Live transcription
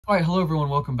Alright, hello everyone,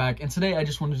 welcome back, and today I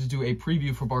just wanted to do a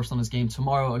preview for Barcelona's game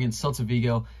tomorrow against Celta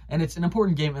Vigo, and it's an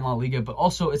important game in La Liga, but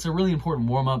also it's a really important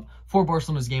warm-up for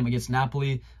Barcelona's game against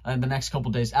Napoli in the next couple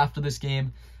days after this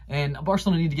game. And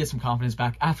Barcelona need to get some confidence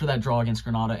back after that draw against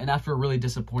Granada and after a really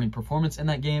disappointing performance in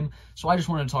that game. So I just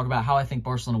wanted to talk about how I think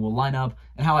Barcelona will line up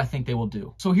and how I think they will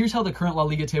do. So here's how the current La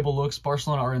Liga table looks.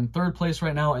 Barcelona are in 3rd place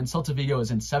right now and Celta Vigo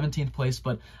is in 17th place.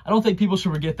 But I don't think people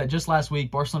should forget that just last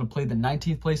week, Barcelona played the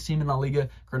 19th place team in La Liga,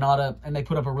 Granada, and they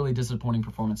put up a really disappointing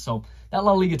performance. So that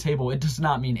La Liga table, it does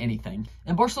not mean anything.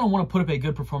 And Barcelona want to put up a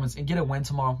good performance and get a win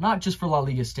tomorrow, not just for La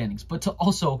Liga standings, but to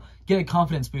also get a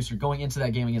confidence booster going into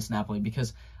that game against Napoli,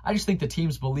 because I just think the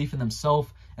team's belief in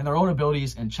themselves and their own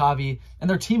abilities and Xavi and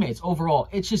their teammates overall,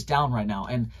 it's just down right now.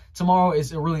 And tomorrow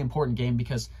is a really important game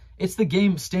because it's the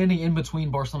game standing in between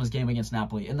Barcelona's game against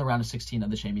Napoli in the round of 16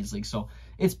 of the Champions League. So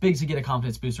it's big to get a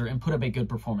confidence booster and put up a good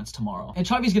performance tomorrow. And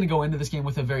Xavi's going to go into this game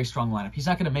with a very strong lineup. He's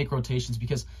not going to make rotations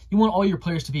because you want all your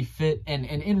players to be fit and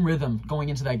in rhythm going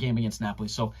into that game against Napoli.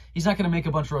 So he's not going to make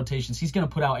a bunch of rotations. He's going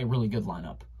to put out a really good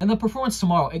lineup. And the performance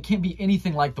tomorrow, it can't be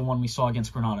anything like the one we saw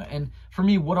against Granada. And for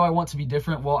me, what do I want to be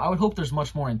different? Well, I would hope there's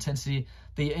much more intensity.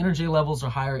 The energy levels are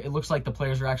higher. It looks like the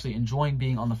players are actually enjoying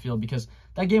being on the field because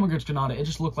that game against Granada, it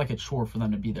just looked like a chore for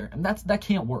them to be there. And that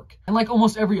can't work. And like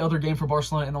almost every other game for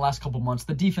Barcelona in the last couple months,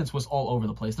 the defense was all over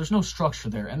the place. There's no structure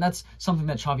there. And that's something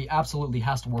that Xavi absolutely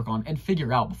has to work on and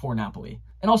figure out before Napoli.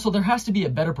 And also, there has to be a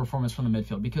better performance from the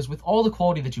midfield because with all the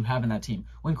quality that you have in that team,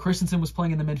 when Christensen was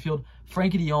playing in the midfield,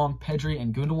 Frenkie de Jong, Pedri,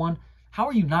 and Gundogan, how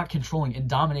are you not controlling and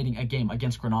dominating a game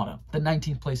against Granada, the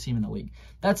 19th place team in the league?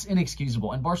 That's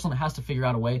inexcusable, and Barcelona has to figure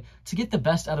out a way to get the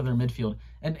best out of their midfield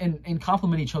and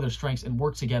complement each other's strengths and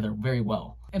work together very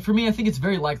well. And for me, I think it's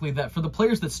very likely that for the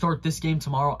players that start this game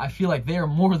tomorrow, I feel like they are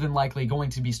more than likely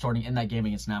going to be starting in that game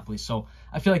against Napoli. So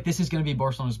I feel like this is going to be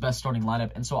Barcelona's best starting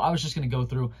lineup. And so I was just going to go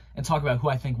through and talk about who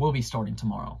I think will be starting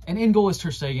tomorrow. And in goal is Ter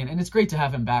Stegen, and it's great to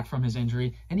have him back from his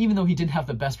injury. And even though he didn't have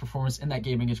the best performance in that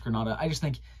game against Granada, I just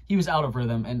think he was out of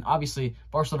rhythm. And obviously,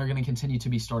 Barcelona are going to continue to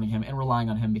be starting him and relying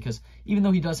on him because even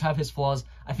though he does have his flaws,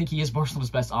 I think he is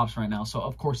Barcelona's best option right now. So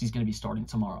of course he's going to be starting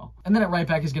tomorrow. And then at right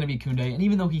back is going to be Koundé. And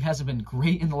even though he hasn't been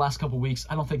great in the last couple weeks,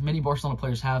 I don't think many Barcelona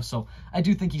players have, so I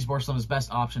do think he's Barcelona's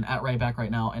best option at right back right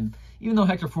now. And even though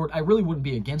Hector Fort, I really wouldn't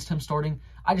be against him starting,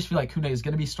 I just feel like Koundé is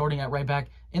going to be starting at right back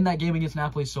in that game against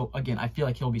Napoli, so again, I feel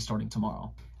like he'll be starting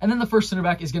tomorrow. And then the first center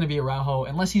back is going to be Araujo,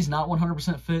 unless he's not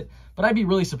 100% fit, but I'd be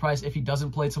really surprised if he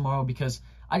doesn't play tomorrow because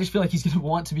I just feel like he's going to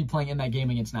want to be playing in that game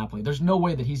against Napoli. There's no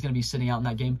way that he's going to be sitting out in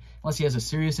that game unless he has a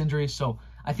serious injury, so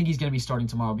I think he's going to be starting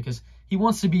tomorrow because he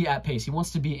wants to be at pace. He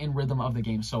wants to be in rhythm of the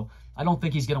game, so I don't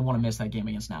think he's going to want to miss that game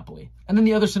against Napoli. And then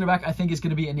the other center back I think is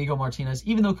going to be Inigo Martinez.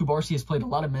 Even though Cubarsí has played a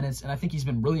lot of minutes and I think he's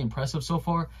been really impressive so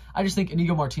far, I just think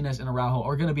Inigo Martinez and Araujo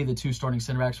are going to be the two starting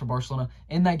center backs for Barcelona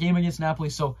in that game against Napoli,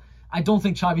 so I don't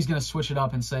think Xavi's going to switch it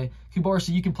up and say, Cubarsí,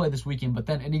 you can play this weekend, but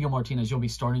then Inigo Martinez, you'll be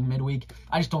starting midweek.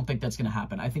 I just don't think that's going to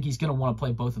happen. I think he's going to want to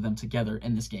play both of them together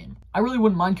in this game. I really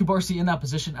wouldn't mind Cubarsí in that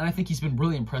position, and I think he's been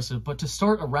really impressive, but to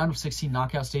start a round of 16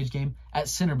 knockout stage game at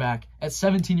center back at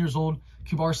 17 years old,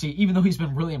 Cubarsí, even though he's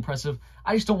been really impressive,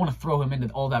 I just don't want to throw him into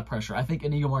all that pressure. I think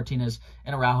Inigo Martinez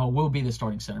and Araujo will be the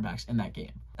starting center backs in that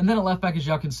game. And then at left back is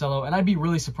João Cancelo, and I'd be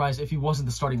really surprised if he wasn't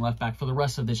the starting left back for the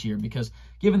rest of this year because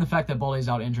given the fact that Balde's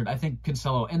out injured, I think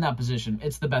Cancelo in that position,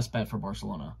 it's the best bet for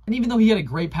Barcelona. And even though he had a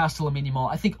great pass to Lamine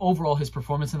Yamal, I think overall his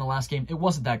performance in the last game, it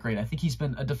wasn't that great. I think he's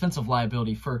been a defensive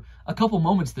liability for a couple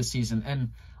moments this season, and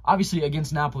obviously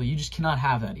against Napoli, you just cannot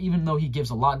have that, even though he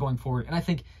gives a lot going forward. And I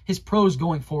think his pros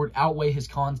going forward outweigh his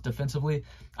cons defensively.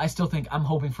 I still think I'm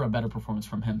hoping for a better performance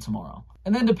from him tomorrow.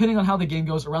 And then depending on how the game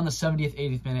goes, around the 70th,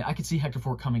 80th minute, I could see Hector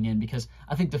Fort coming in because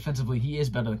I think defensively he is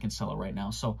better than Cancelo right now.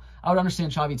 So I would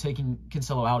understand Xavi taking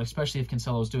Cancelo out, especially if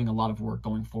Cancelo is doing a lot of work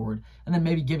going forward, and then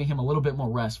maybe giving him a little bit more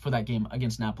rest for that game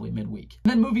against Napoli midweek.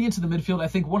 And then moving into the midfield, I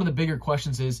think one of the bigger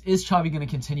questions is Xavi going to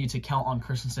continue to count on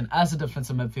Christensen as a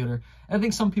defensive midfielder? And I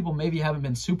think some people maybe haven't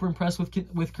been super impressed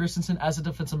with Christensen as a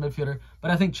defensive midfielder,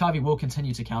 but I think Xavi will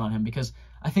continue to count on him because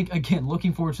I think, again,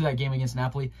 looking forward to that game against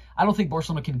Napoli, I don't think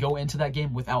Barcelona can go into that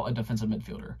game without a defensive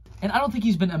midfielder. And I don't think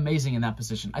he's been amazing in that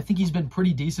position. I think he's been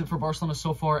pretty decent for Barcelona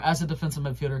so far as a defensive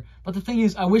midfielder, but the thing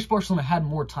is, I wish Barcelona had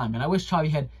more time, and I wish Xavi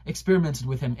had experimented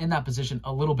with him in that position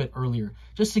a little bit earlier,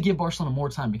 just to give Barcelona more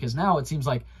time, because now it seems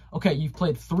like, okay, you've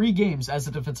played 3 games as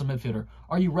a defensive midfielder.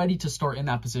 Are you ready to start in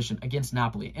that position against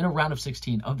Napoli in a round of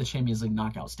 16 of the Champions League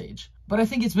knockout stage? But I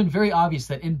think it's been very obvious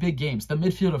that in big games, the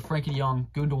midfield of Frenkie de Jong,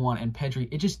 Gundogan, and Pedri,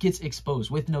 it just gets exposed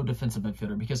goes with no defensive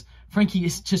midfielder, because Frankie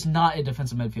is just not a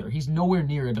defensive midfielder. He's nowhere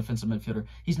near a defensive midfielder.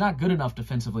 He's not good enough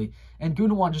defensively. And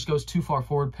Gundogan just goes too far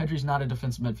forward. Pedri's not a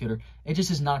defensive midfielder. It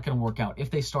just is not going to work out if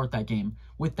they start that game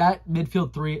with that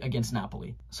midfield three against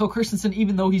Napoli. So Christensen,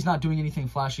 even though he's not doing anything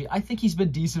flashy, I think he's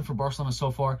been decent for Barcelona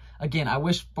so far. Again, I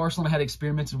wish Barcelona had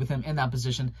experimented with him in that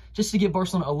position just to give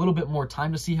Barcelona a little bit more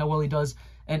time to see how well he does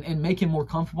and make him more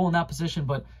comfortable in that position.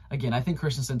 But again, I think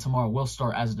Christensen tomorrow will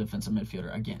start as a defensive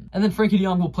midfielder again. And then Frankie de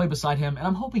Jong will play beside him, and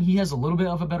I'm hoping he has a little bit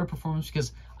of a better performance,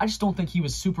 because I just don't think he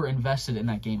was super invested in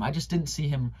that game. I just didn't see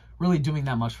him really doing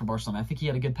that much for Barcelona. I think he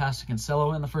had a good pass to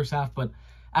Cancelo in the first half, but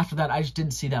after that, I just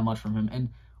didn't see that much from him. And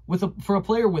for a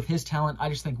player with his talent, I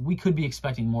just think we could be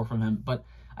expecting more from him. But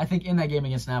I think in that game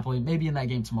against Napoli, maybe in that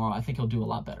game tomorrow, I think he'll do a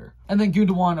lot better. And then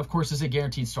Gundogan, of course, is a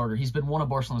guaranteed starter. He's been one of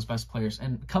Barcelona's best players.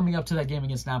 And coming up to that game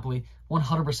against Napoli,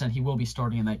 100% he will be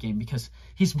starting in that game, because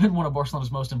he's been one of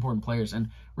Barcelona's most important players. And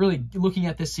really, looking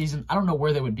at this season, I don't know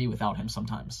where they would be without him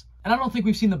sometimes. And I don't think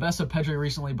we've seen the best of Pedri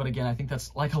recently, but again, I think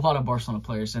that's like a lot of Barcelona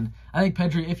players. And I think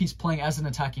Pedri, if he's playing as an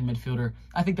attacking midfielder,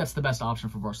 I think that's the best option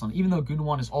for Barcelona, even though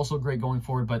Gundogan is also great going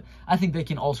forward. But I think they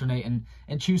can alternate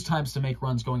and choose times to make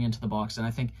runs going into the box. And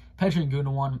I think Pedri and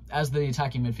Gundogan as the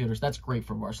attacking midfielders, that's great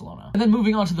for Barcelona. And then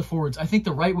moving on to the forwards, I think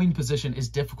the right wing position is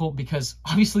difficult, because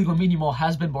obviously Lamine Yamal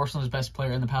has been Barcelona's best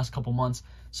player in the past couple months,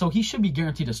 so he should be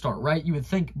guaranteed to start, right? You would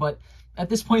think, but at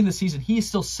this point in the season, he is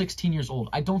still 16 years old.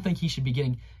 I don't think he should be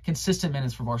getting consistent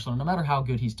minutes for Barcelona, no matter how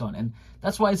good he's done. And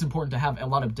that's why it's important to have a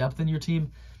lot of depth in your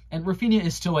team. And Rafinha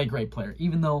is still a great player,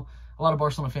 even though a lot of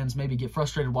Barcelona fans maybe get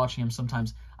frustrated watching him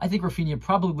sometimes. I think Rafinha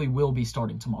probably will be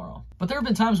starting tomorrow. But there have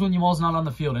been times when Yamal's not on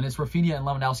the field, and it's Rafinha and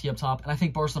Lewandowski up top, and I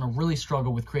think Barcelona really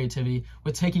struggle with creativity,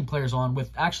 with taking players on, with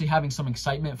actually having some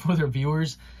excitement for their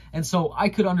viewers. And so I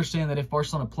could understand that if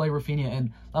Barcelona play Rafinha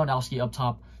and Lewandowski up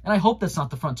top, and I hope that's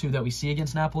not the front two that we see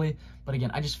against Napoli, but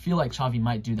again, I just feel like Xavi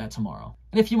might do that tomorrow.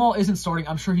 And if Yamal isn't starting,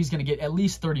 I'm sure he's going to get at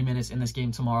least 30 minutes in this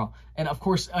game tomorrow. And of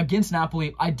course, against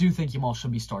Napoli, I do think Yamal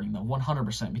should be starting, though,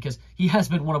 100%, because he has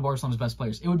been one of Barcelona's best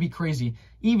players. It would be crazy,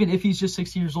 even if he's just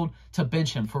 16 years old, to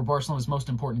bench him for Barcelona's most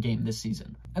important game this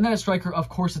season. And then at striker, of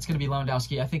course, it's going to be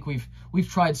Lewandowski. I think we've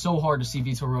tried so hard to see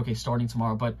Vitor Roque starting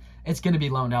tomorrow, but it's going to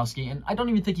be Lewandowski. And I don't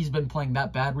even think he's been playing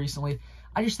that bad recently.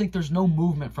 I just think there's no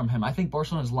movement from him. I think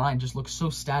Barcelona's line just looks so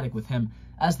static with him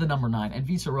as the number 9. And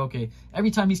Vitor Roque,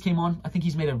 every time he's came on, I think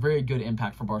he's made a very good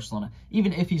impact for Barcelona,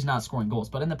 even if he's not scoring goals.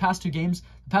 But in the past 2 games,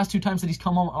 the past 2 times that he's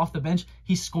come on off the bench,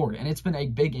 he's scored, and it's been a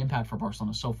big impact for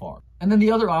Barcelona so far. And then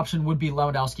the other option would be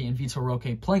Lewandowski and Vitor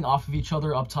Roque playing off of each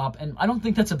other up top, and I don't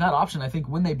think that's a bad option. I think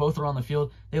when they both are on the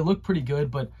field, they look pretty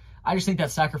good, but I just think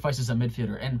that sacrifices a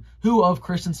midfielder. And who of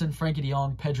Christensen, Frankie de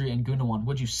Jong, Pedri, and Gundogan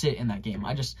would you sit in that game?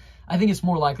 I think it's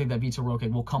more likely that Vitor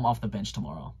Roque will come off the bench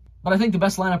tomorrow. But I think the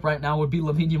best lineup right now would be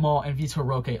Lamine Yamal and Vitor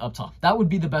Roque up top. That would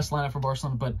be the best lineup for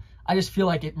Barcelona, but I just feel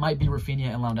like it might be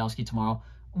Rafinha and Lewandowski tomorrow.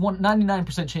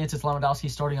 99% chance it's Lewandowski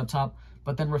starting up top,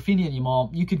 but then Rafinha and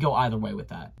Yamal, you could go either way with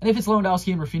that. And if it's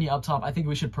Lewandowski and Rafinha up top, I think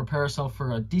we should prepare ourselves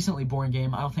for a decently boring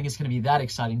game. I don't think it's going to be that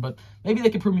exciting, but maybe they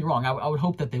could prove me wrong. I would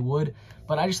hope that they would,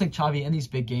 but I just think Xavi in these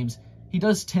big games, he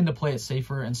does tend to play it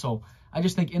safer, and so I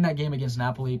just think in that game against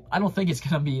Napoli, I don't think it's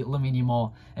going to be Lamine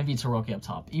Yamal and Vitor Roque up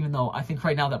top, even though I think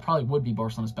right now that probably would be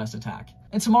Barcelona's best attack.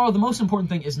 And tomorrow, the most important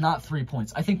thing is not 3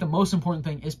 points. I think the most important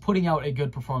thing is putting out a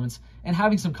good performance and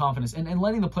having some confidence and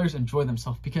letting the players enjoy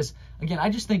themselves, because, again, I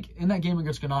just think in that game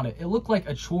against Granada, it looked like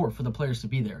a chore for the players to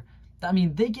be there. I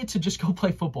mean, they get to just go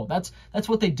play football. That's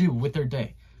what they do with their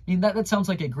day. I mean, that sounds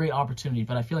like a great opportunity,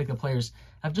 but I feel like the players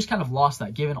have just kind of lost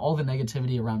that, given all the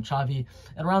negativity around Xavi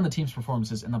and around the team's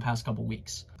performances in the past couple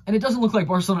weeks. And it doesn't look like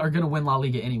Barcelona are going to win La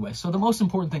Liga anyway, so the most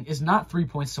important thing is not 3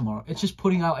 points tomorrow. It's just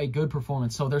putting out a good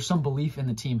performance, so there's some belief in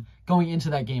the team going into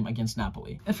that game against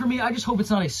Napoli. And for me, I just hope it's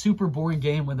not a super boring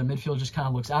game when the midfield just kind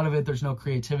of looks out of it. There's no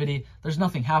creativity. There's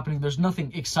nothing happening. There's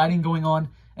nothing exciting going on.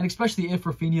 And especially if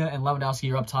Rafinha and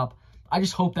Lewandowski are up top, I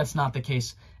just hope that's not the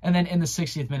case. And then in the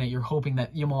 60th minute, you're hoping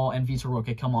that Yamal and Vitor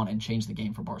Roque come on and change the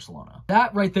game for Barcelona.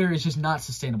 That right there is just not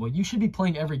sustainable. You should be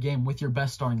playing every game with your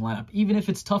best starting lineup. Even if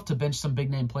it's tough to bench some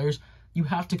big-name players, you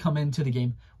have to come into the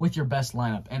game with your best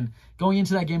lineup. And going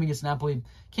into that game against Napoli,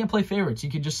 can't play favorites.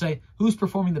 You can just say who's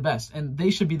performing the best, and they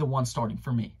should be the ones starting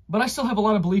for me. But I still have a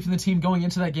lot of belief in the team going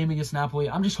into that game against Napoli.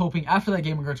 I'm just hoping after that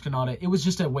game against Granada, it was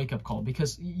just a wake-up call,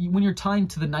 because when you're tying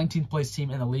to the 19th place team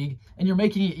in the league and you're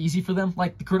making it easy for them,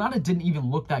 like Granada didn't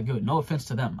even look that good. No offense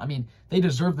to them. I mean, they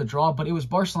deserved the draw, but it was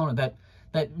Barcelona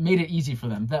that made it easy for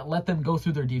them, that let them go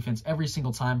through their defense every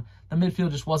single time. The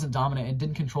midfield just wasn't dominant and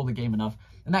didn't control the game enough.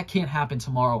 And that can't happen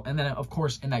tomorrow. And then, of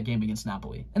course, in that game against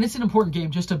Napoli. And it's an important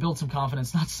game just to build some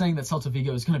confidence. Not saying that Celta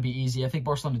Vigo is going to be easy. I think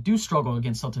Barcelona do struggle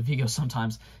against Celta Vigo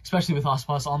sometimes, especially with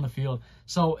Aspas on the field.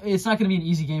 So it's not going to be an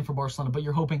easy game for Barcelona, but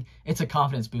you're hoping it's a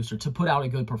confidence booster to put out a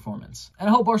good performance. And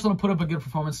I hope Barcelona put up a good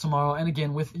performance tomorrow. And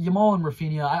again, with Yamal and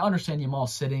Rafinha, I understand Yamal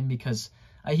sitting because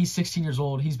he's 16 years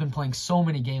old. He's been playing so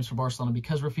many games for Barcelona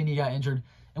because Rafinha got injured.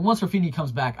 And once Rafinha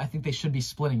comes back, I think they should be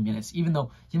splitting minutes, even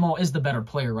though Yamal is the better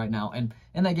player right now. And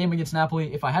in that game against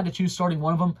Napoli, if I had to choose starting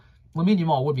one of them, Lamine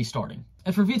Yamal would be starting.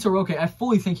 And for Vitor Roque, I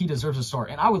fully think he deserves a start,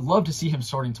 and I would love to see him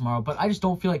starting tomorrow, but I just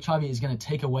don't feel like Xavi is going to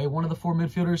take away one of the 4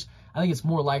 midfielders. I think it's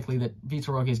more likely that Vitor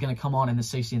Roque is going to come on in the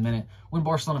 60th minute when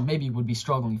Barcelona maybe would be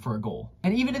struggling for a goal.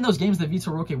 And even in those games that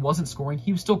Vitor Roque wasn't scoring,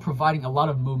 he was still providing a lot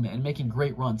of movement and making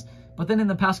great runs. But then in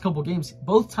the past couple games,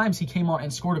 both times he came on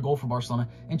and scored a goal for Barcelona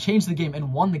and changed the game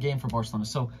and won the game for Barcelona.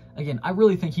 So again, I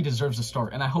really think he deserves a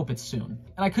start, and I hope it's soon.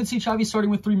 And I could see Xavi starting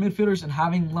with 3 midfielders and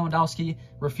having Lewandowski,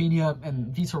 Rafinha,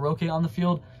 and Vitor Roque on the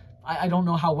field. I don't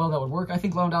know how well that would work. I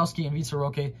think Lewandowski and Vitor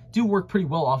Roque do work pretty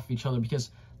well off of each other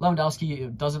because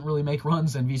Lewandowski doesn't really make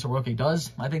runs and Vitor Roque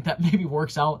does. I think that maybe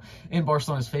works out in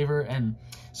Barcelona's favor. And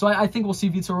so I think we'll see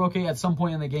Vitor Roque at some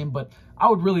point in the game, but I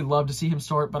would really love to see him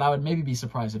start, but I would maybe be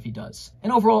surprised if he does.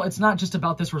 And overall, it's not just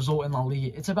about this result in La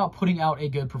Liga. It's about putting out a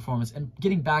good performance and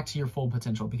getting back to your full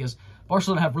potential because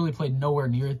Barcelona have really played nowhere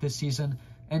near it this season.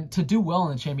 And to do well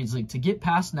in the Champions League, to get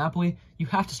past Napoli, you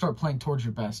have to start playing towards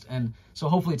your best. And so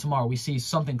hopefully tomorrow we see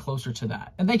something closer to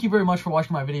that. And thank you very much for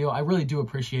watching my video. I really do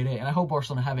appreciate it. And I hope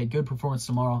Barcelona have a good performance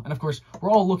tomorrow. And of course, we're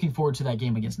all looking forward to that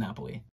game against Napoli.